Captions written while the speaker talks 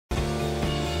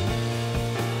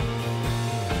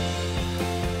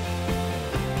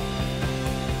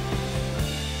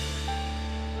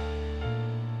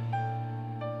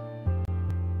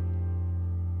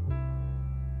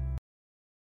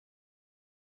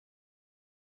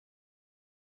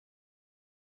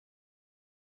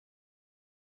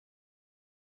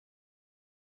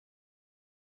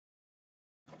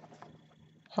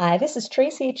Hi, this is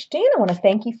Tracy HD, and I want to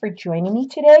thank you for joining me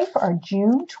today for our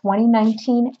June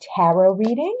 2019 tarot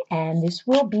reading, and this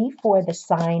will be for the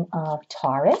sign of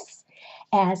Taurus.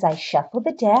 As I shuffle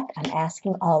the deck, I'm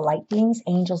asking all light beings,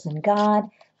 angels, and God,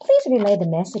 please relay the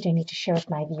message I need to share with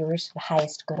my viewers for the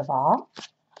highest good of all. At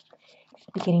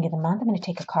the beginning of the month, I'm going to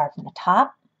take a card from the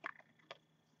top.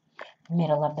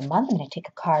 Middle of the month, I'm going to take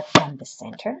a card from the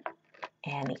center.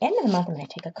 And the end of the month, I'm going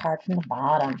to take a card from the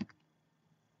bottom.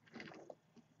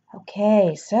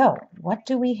 Okay, so what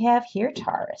do we have here,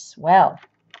 Taurus? Well,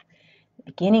 the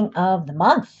beginning of the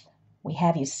month, we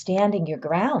have you standing your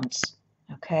grounds,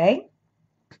 okay?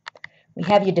 We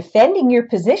have you defending your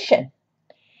position.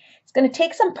 It's going to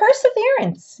take some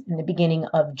perseverance in the beginning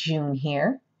of June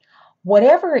here.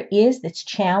 Whatever it is that's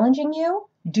challenging you,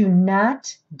 do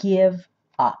not give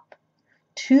up.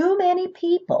 Too many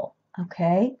people,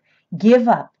 okay, give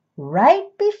up right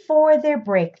before their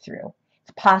breakthrough.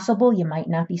 It's possible you might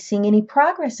not be seeing any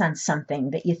progress on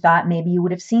something that you thought maybe you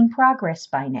would have seen progress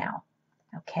by now.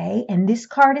 Okay? And this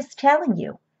card is telling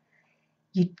you,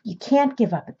 you can't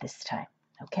give up at this time.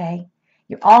 Okay?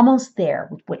 You're almost there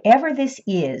with whatever this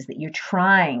is that you're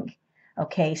trying,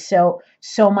 okay, so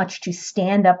much to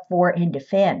stand up for and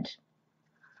defend.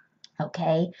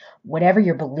 Okay? Whatever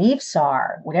your beliefs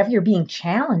are, whatever you're being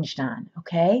challenged on,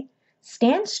 okay?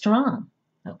 Stand strong.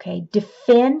 Okay?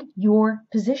 Defend your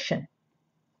position.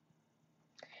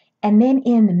 And then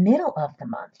in the middle of the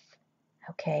month,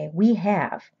 okay, we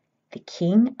have the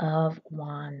King of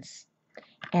Wands.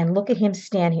 And look at him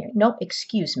stand here. No,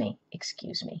 excuse me.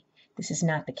 This is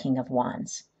not the King of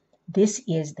Wands. This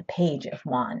is the Page of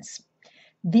Wands.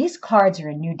 These cards are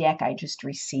a new deck I just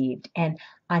received, and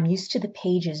I'm used to the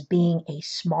pages being a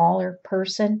smaller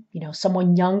person,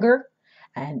 someone younger.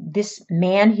 And this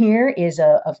man here is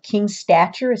of king's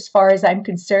stature as far as I'm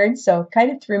concerned, so it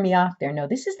kind of threw me off there. No,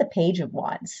 this is the Page of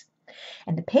Wands.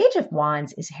 And the Page of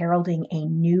Wands is heralding a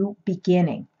new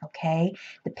beginning, okay?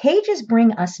 The pages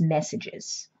bring us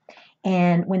messages.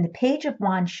 And when the Page of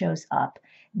Wands shows up,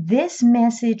 this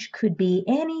message could be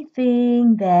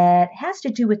anything that has to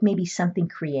do with maybe something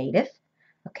creative.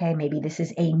 Okay, maybe this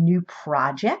is a new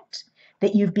project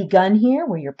that you've begun here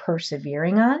where you're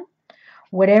persevering on.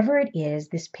 Whatever it is,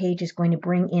 this page is going to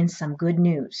bring in some good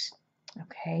news.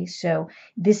 Okay, so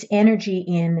this energy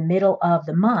in the middle of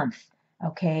the month,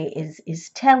 okay,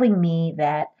 is telling me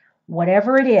that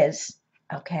whatever it is,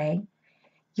 okay,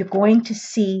 you're going to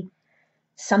see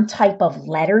some type of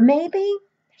letter maybe,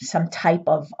 some type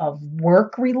of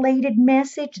work-related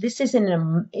message. This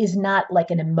is not like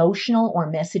an emotional or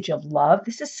message of love.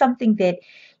 This is something that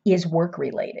is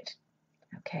work-related.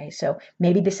 Okay, so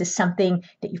maybe this is something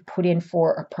that you've put in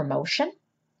for a promotion.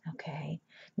 Okay,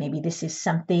 maybe this is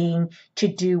something to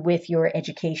do with your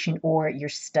education or your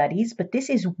studies, but this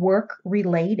is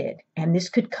work-related, and this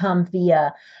could come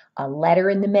via a letter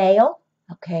in the mail,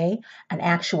 okay, an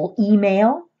actual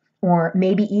email, or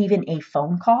maybe even a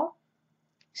phone call.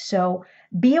 So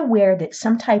be aware that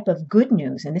some type of good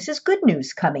news, and this is good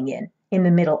news coming in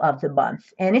the middle of the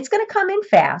month, and it's going to come in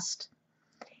fast.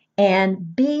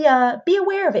 And be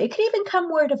aware of it. It could even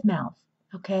come word of mouth.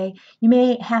 Okay, you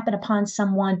may happen upon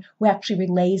someone who actually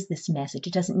relays this message.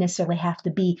 It doesn't necessarily have to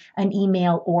be an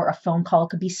email or a phone call.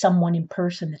 It could be someone in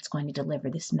person that's going to deliver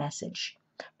this message.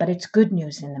 But it's good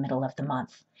news in the middle of the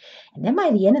month. And then by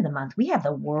the end of the month, we have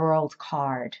the World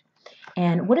card.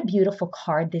 And what a beautiful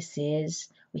card this is.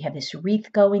 We have this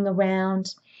wreath going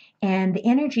around. And the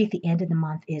energy at the end of the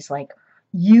month is like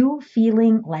you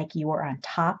feeling like you are on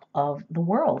top of the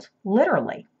world,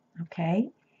 literally. Okay?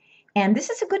 And this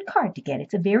is a good card to get.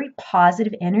 It's a very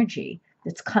positive energy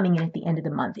that's coming in at the end of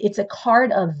the month. It's a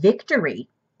card of victory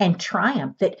and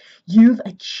triumph that you've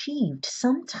achieved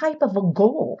some type of a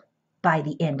goal by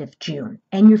the end of June.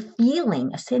 And you're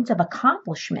feeling a sense of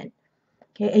accomplishment.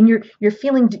 Okay, and you're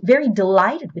feeling very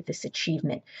delighted with this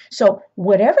achievement. So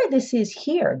whatever this is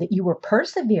here that you were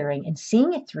persevering and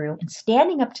seeing it through and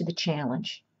standing up to the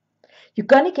challenge, you're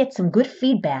going to get some good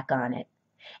feedback on it.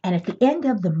 And at the end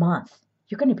of the month,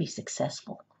 you're going to be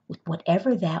successful with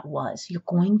whatever that was. You're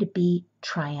going to be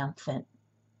triumphant.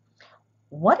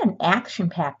 What an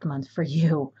action-packed month for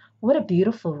you. What a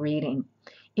beautiful reading.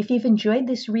 If you've enjoyed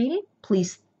this reading,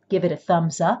 please give it a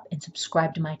thumbs up and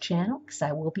subscribe to my channel because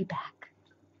I will be back.